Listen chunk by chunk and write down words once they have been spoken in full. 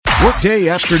Workday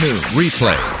afternoon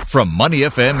replay from Money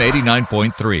FM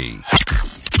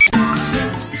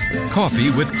 89.3. Coffee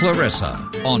with Clarissa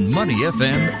on Money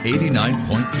FM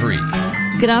 89.3.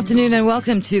 Good afternoon and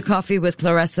welcome to Coffee with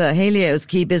Clarissa. Halio's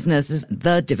key business is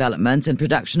the development and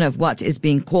production of what is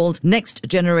being called next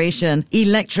generation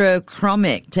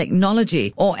electrochromic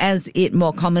technology, or as it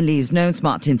more commonly is known,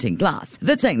 smart tinting glass.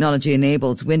 The technology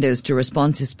enables windows to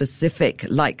respond to specific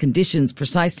light conditions,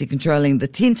 precisely controlling the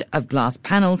tint of glass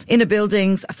panels in a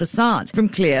building's facade from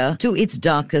clear to its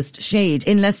darkest shade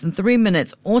in less than 3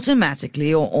 minutes,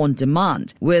 automatically or on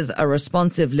demand. With a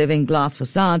responsive living glass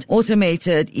facade,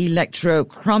 automated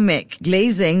electrochromic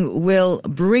glazing will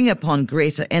bring upon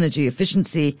greater energy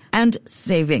efficiency and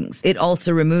savings. It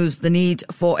also removes the need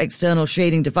for external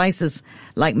shading devices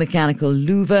like mechanical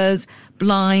louvers,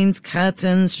 blinds,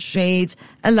 curtains, shades,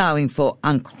 allowing for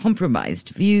uncompromised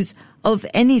views of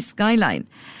any skyline.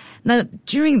 Now,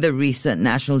 during the recent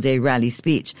National Day rally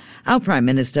speech, our Prime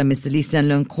Minister, Mr. Lee Hsien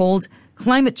Loong, called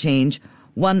climate change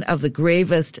one of the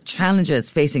gravest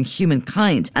challenges facing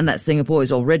humankind, and that Singapore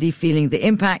is already feeling the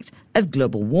impact of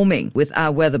global warming. With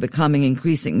our weather becoming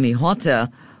increasingly hotter,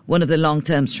 one of the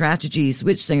long-term strategies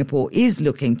which Singapore is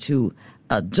looking to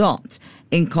adopt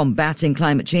in combating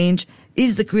climate change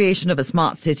is the creation of a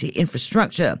smart city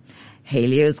infrastructure.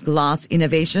 Halio's glass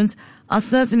innovations are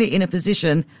certainly in a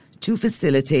position to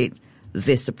facilitate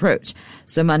this approach.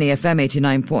 So Money FM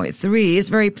 89.3 is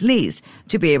very pleased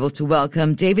to be able to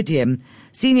welcome David Yim,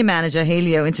 Senior Manager,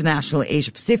 Halio International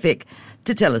Asia Pacific,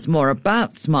 to tell us more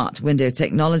about smart window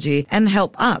technology and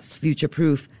help us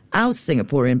future-proof our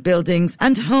Singaporean buildings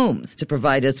and homes, to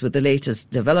provide us with the latest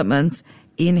developments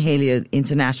in Halio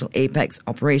International Apex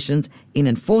operations in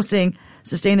enforcing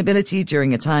sustainability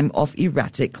during a time of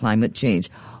erratic climate change.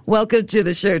 Welcome to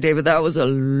the show, David. That was a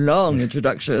long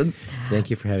introduction. Thank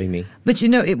you for having me. But you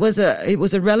know, it was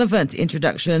a relevant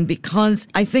introduction because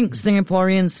I think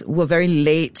Singaporeans were very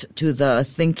late to the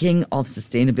thinking of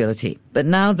sustainability. But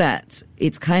now that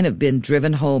it's kind of been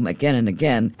driven home again and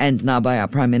again, and now by our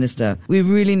Prime Minister, we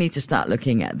really need to start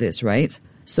looking at this, right?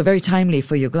 So very timely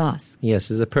for your glass. Yes,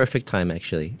 it's a perfect time,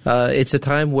 actually. It's a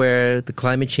time where the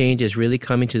climate change is really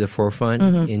coming to the forefront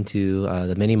into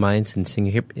the many minds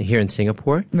here in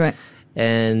Singapore. Right.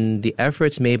 And the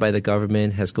efforts made by the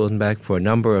government has gone back for a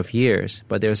number of years,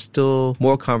 but there's still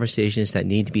more conversations that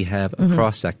need to be had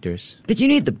across sectors. But you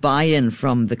need the buy-in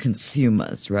from the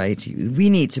consumers, right? We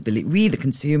the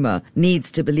consumer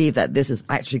needs to believe that this is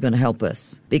actually going to help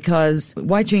us. Because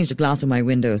why change the glass on my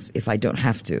windows if I don't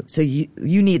have to? So you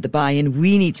need the buy-in.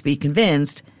 We need to be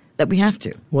convinced that we have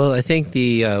to. Well, I think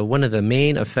the one of the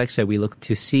main effects that we look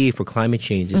to see for climate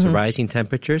change is the rising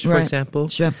temperatures, for example,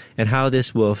 and how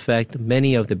this will affect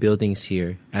many of the buildings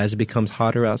here as it becomes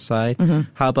hotter outside.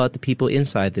 How about the people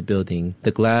inside the building?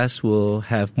 The glass will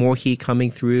have more heat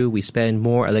coming through. We spend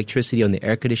more electricity on the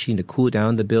air conditioning to cool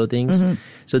down the buildings.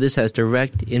 So this has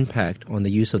direct impact on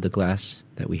the use of the glass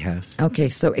that we have. Okay,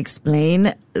 so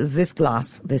explain this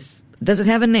glass. Does it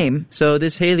have a name? So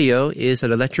this Halio is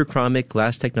an electrochromic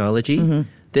glass technology.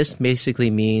 This basically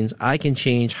means I can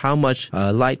change how much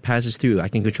light passes through. I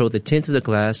can control the tint of the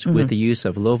glass with the use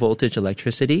of low voltage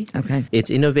electricity. Okay.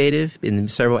 It's innovative in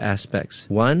several aspects.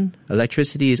 One,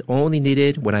 electricity is only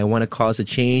needed when I want to cause a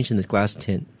change in the glass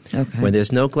tint. Okay. When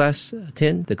there's no glass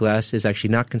tint, the glass is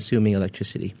actually not consuming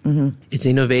electricity. It's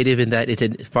innovative in that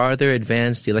it's farther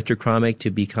advanced the electrochromic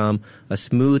to become a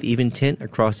smooth, even tint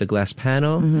across the glass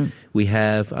panel. We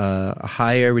have a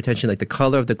higher retention, like the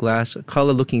color of the glass.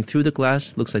 Color looking through the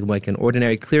glass looks like an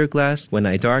ordinary clear glass. When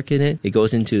I darken it, it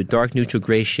goes into dark neutral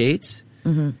gray shades.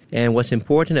 And what's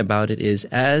important about it is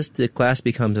as the glass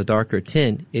becomes a darker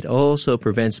tint, it also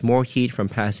prevents more heat from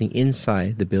passing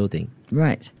inside the building.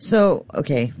 Right. So,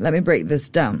 okay, let me break this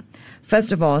down.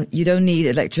 First of all, you don't need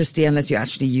electricity unless you're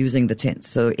actually using the tint.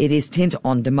 So it is tint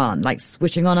on demand, like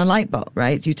switching on a light bulb,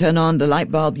 right? You turn on the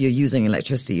light bulb, you're using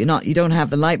electricity. You don't have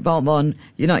the light bulb on,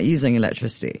 you're not using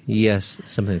electricity. Yes,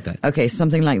 something like that. Okay,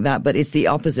 something like that, but it's the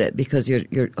opposite because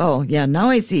oh yeah, now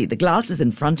I see. The glass is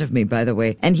in front of me, by the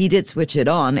way, and he did switch it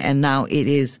on and now it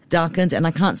is darkened and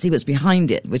I can't see what's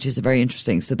behind it, which is very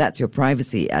interesting. So that's your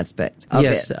privacy aspect of it.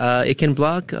 Yes, it can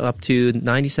block up to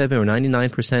 97 or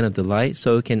 99% of the light,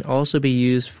 so it can also be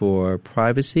used for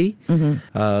privacy.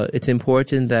 It's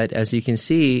important that, as you can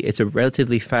see, it's a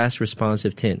relatively fast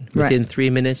responsive tint. Within 3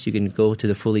 minutes, you can go to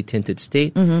the fully tinted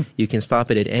state. You can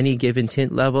stop it at any given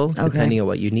tint level, depending on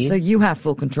what you need. So you have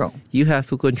full control. You have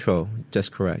full control.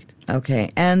 Just correct.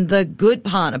 Okay. And the good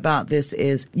part about this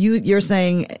is you're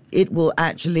saying it will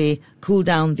actually cool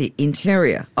down the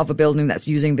interior of a building that's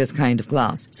using this kind of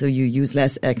glass. So you use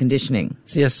less air conditioning.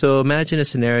 So imagine a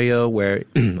scenario where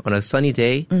on a sunny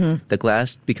day, the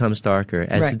glass becomes darker.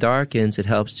 As it darkens, it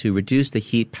helps to reduce the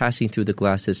heat passing through the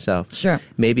glass itself. Sure.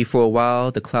 Maybe for a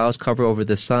while, the clouds cover over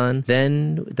the sun,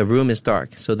 then the room is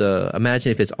dark. So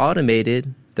imagine if it's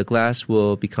automated, the glass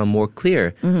will become more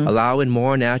clear, allow in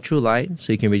more natural light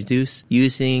so you can reduce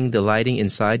using the lighting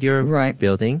inside your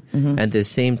building. And at the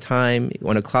same time,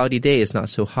 on a cloudy day, it's not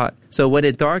so hot. So when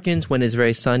it darkens, when it's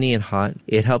very sunny and hot,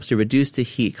 it helps to reduce the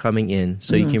heat coming in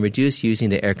so you can reduce using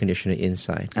the air conditioner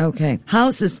inside. Okay.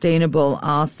 How sustainable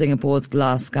are Singapore's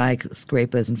glass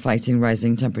skyscrapers in fighting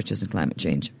rising temperatures and climate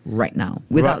change right now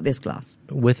without this glass?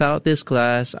 Without this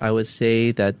glass, I would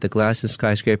say that the glass in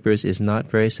skyscrapers is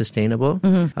not very sustainable,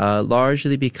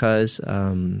 largely because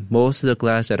most of the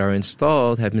glass that are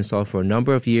installed have been installed for a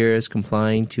number of years,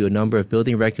 complying to a number of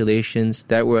building regulations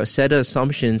that were a set of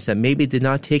assumptions that maybe did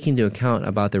not take into account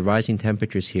about the rising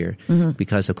temperatures here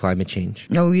because of climate change.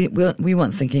 No, we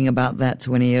weren't thinking about that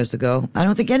 20 years ago. I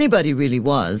don't think anybody really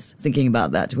was thinking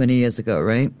about that 20 years ago,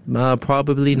 right?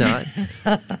 Probably not.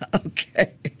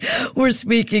 Okay. We're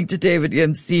speaking to David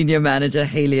Yim, Senior Manager,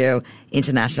 Halio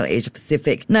International Asia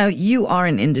Pacific. Now, you are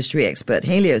an industry expert.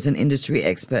 Halio is an industry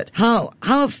expert. How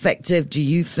effective do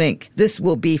you think this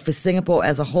will be for Singapore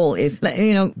as a whole if,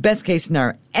 best case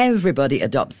scenario, everybody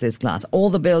adopts this glass? All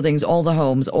the buildings, all the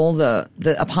homes, all the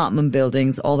apartment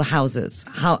buildings, all the houses.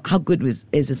 How good is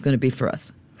this going to be for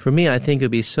us? For me, I think it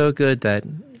would be so good that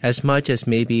as much as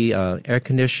maybe air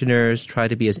conditioners try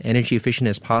to be as energy efficient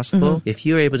as possible, if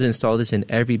you're able to install this in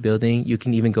every building, you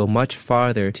can even go much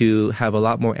farther to have a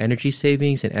lot more energy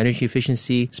savings and energy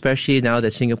efficiency, especially now that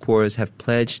Singaporeans have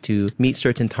pledged to meet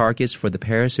certain targets for the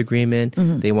Paris Agreement.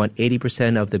 They want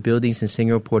 80% of the buildings in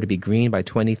Singapore to be green by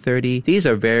 2030. These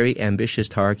are very ambitious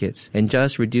targets, and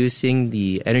just reducing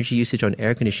the energy usage on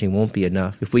air conditioning won't be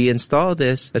enough. If we install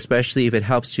this, especially if it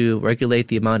helps to regulate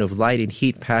the amount of light and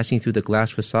heat passing through the glass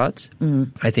facades,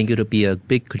 I think it'll be a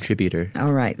big contributor.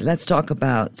 All right, let's talk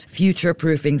about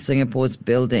future-proofing Singapore's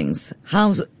buildings.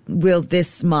 How will this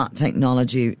smart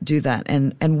technology do that?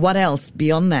 And what else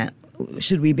beyond that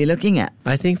should we be looking at?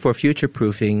 I think for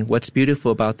future-proofing, what's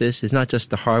beautiful about this is not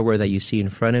just the hardware that you see in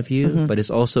front of you, but it's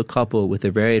also coupled with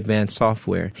a very advanced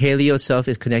software. Halio itself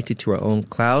is connected to our own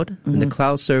cloud, and the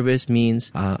cloud service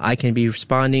means I can be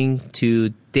responding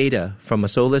to data from a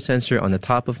solar sensor on the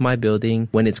top of my building.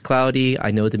 When it's cloudy,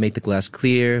 I know to make the glass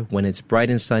clear. When it's bright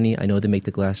and sunny, I know to make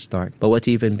the glass dark. But what's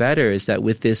even better is that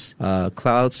with this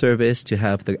cloud service, to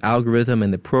have the algorithm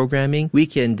and the programming, we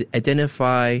can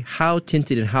identify how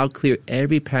tinted and how clear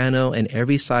every panel and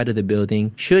every side of the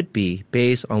building should be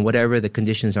based on whatever the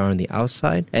conditions are on the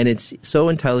outside. And it's so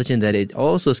intelligent that it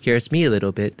also scares me a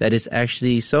little bit, that it's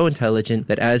actually so intelligent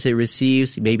that as it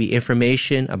receives maybe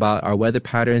information about our weather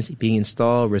patterns being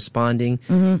installed, responding,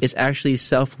 it's actually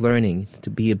self-learning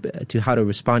to how to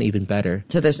respond even better.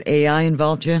 So there's AI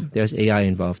involved here? There's AI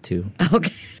involved too.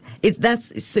 Okay.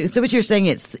 So what you're saying,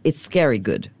 it's scary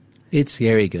good. It's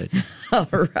scary good. All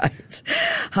right.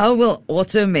 How will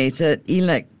automated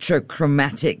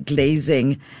electrochromatic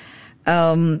glazing,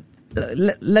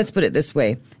 let's put it this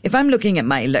way. If I'm looking at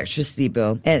my electricity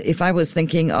bill, and if I was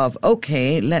thinking of,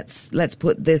 okay, let's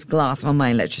put this glass on my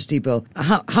electricity bill,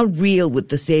 how real would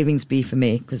the savings be for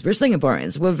me? Because we're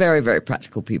Singaporeans, we're very, very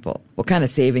practical people. What kind of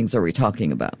savings are we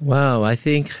talking about? Wow, I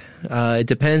think it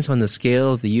depends on the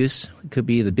scale of the use. It could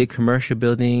be the big commercial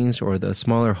buildings or the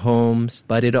smaller homes,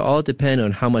 but it'll all depend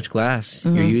on how much glass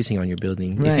you're using on your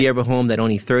building. Right. If you have a home that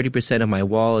only 30% of my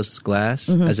wall is glass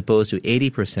as opposed to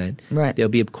 80%, there'll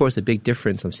be, of course, a big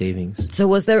difference of savings. So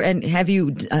was there, and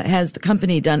has the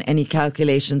company done any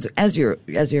calculations as you're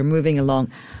moving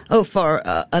along? For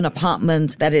an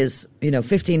apartment that is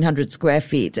 1,500 square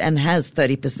feet and has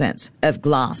 30% of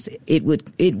glass, it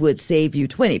would save you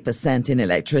 20% in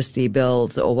electricity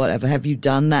bills or whatever. Have you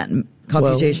done that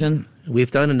computation? Well,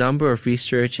 we've done a number of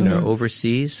research in our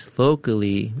overseas.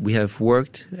 Locally, we have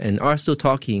worked and are still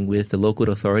talking with the local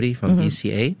authority from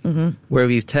ECA, where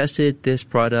we've tested this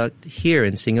product here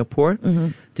in Singapore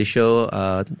to show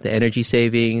the energy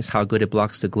savings, how good it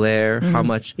blocks the glare, how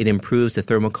much it improves the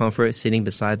thermal comfort sitting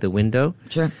beside the window.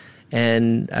 Sure.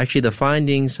 And actually the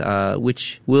findings,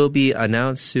 which will be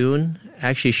announced soon,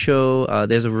 actually show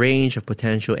there's a range of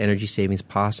potential energy savings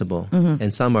possible,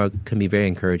 and some can be very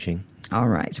encouraging. All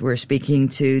right. We're speaking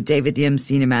to David Yim,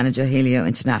 Senior Manager, Halio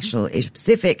International Asia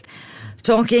Pacific,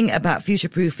 talking about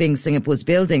future-proofing Singapore's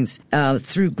buildings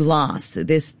through glass,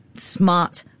 this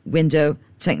smart window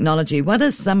technology. What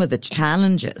are some of the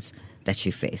challenges that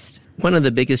you faced? One of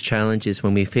the biggest challenges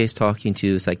when we face talking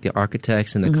to like the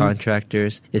architects and the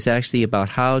contractors is actually about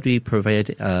how do we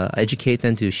educate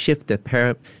them to shift their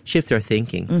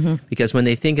thinking. Because when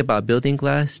they think about building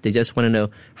glass, they just want to know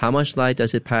how much light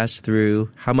does it pass through,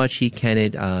 how much heat can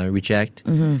it reject.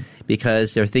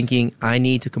 Because they're thinking, I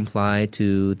need to comply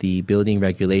to the building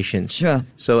regulations. Sure.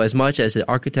 So as much as the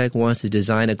architect wants to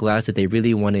design a glass that they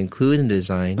really want to include in the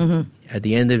design, at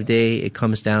the end of the day, it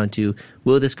comes down to,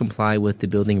 will this comply with the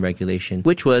building regulation,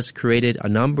 which was created a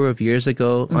number of years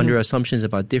ago under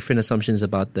different assumptions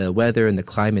about the weather and the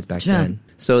climate back then.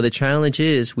 So the challenge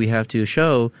is we have to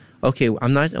show, okay,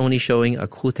 I'm not only showing a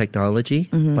cool technology,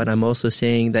 but I'm also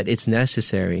saying that it's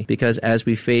necessary because as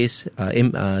we face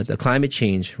the climate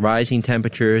change, rising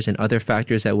temperatures, and other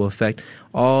factors that will affect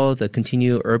all the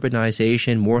continued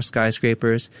urbanization, more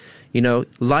skyscrapers,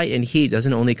 light and heat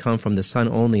doesn't only come from the sun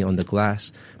only on the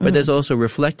glass, but there's also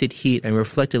reflected heat and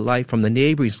reflected light from the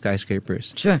neighboring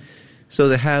skyscrapers. Sure. So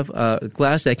to have a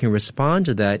glass that can respond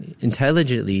to that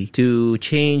intelligently to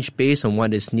change based on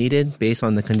what is needed, based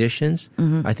on the conditions,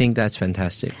 I think that's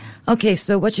fantastic. Okay,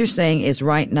 so what you're saying is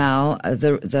right now,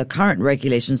 the current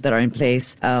regulations that are in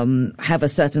place have a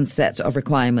certain set of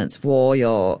requirements for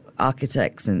your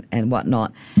architects and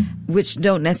whatnot, which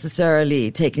don't necessarily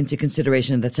take into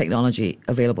consideration the technology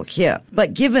available here.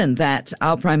 But given that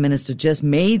our Prime Minister just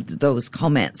made those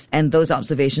comments and those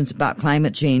observations about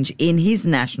climate change in his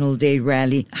National Day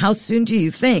rally, how soon do you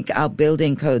think our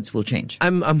building codes will change?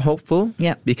 I'm hopeful.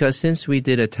 Yeah. Because since we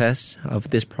did a test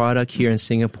of this product here in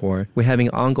Singapore, we're having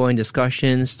ongoing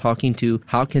discussions, talking to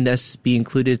how can this be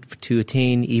included to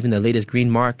attain even the latest green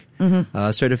mark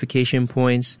certification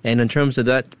points. And in terms of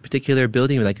that particular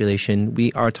building regulation,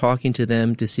 we are talking to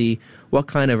them to see what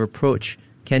kind of approach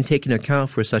can take into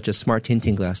account for such a smart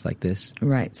tinting glass like this.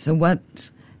 Right. So what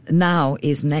now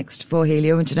is next for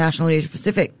Halio International Asia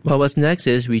Pacific? Well, what's next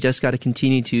is we just got to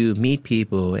continue to meet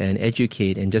people and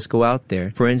educate and just go out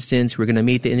there. For instance, we're going to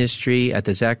meet the industry at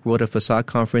the Zach Road Facade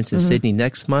Conference in Sydney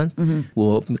next month.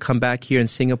 We'll come back here in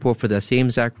Singapore for the same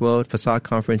Zach Road Facade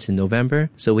Conference in November.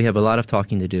 So we have a lot of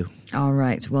talking to do. All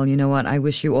right. Well, you know what? I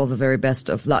wish you all the very best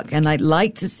of luck. And I'd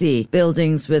like to see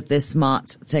buildings with this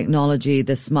smart technology,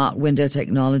 this smart window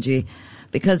technology,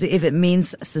 because if it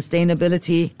means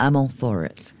sustainability, I'm all for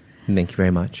it. Thank you very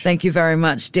much. Thank you very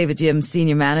much, David Yim,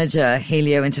 Senior Manager,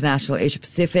 Halio International Asia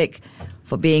Pacific,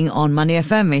 for being on Money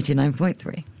FM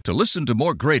 89.3. To listen to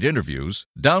more great interviews,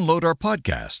 download our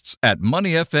podcasts at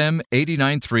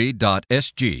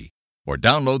moneyfm893.sg or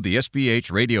download the SPH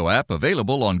radio app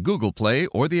available on Google Play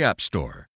or the App Store.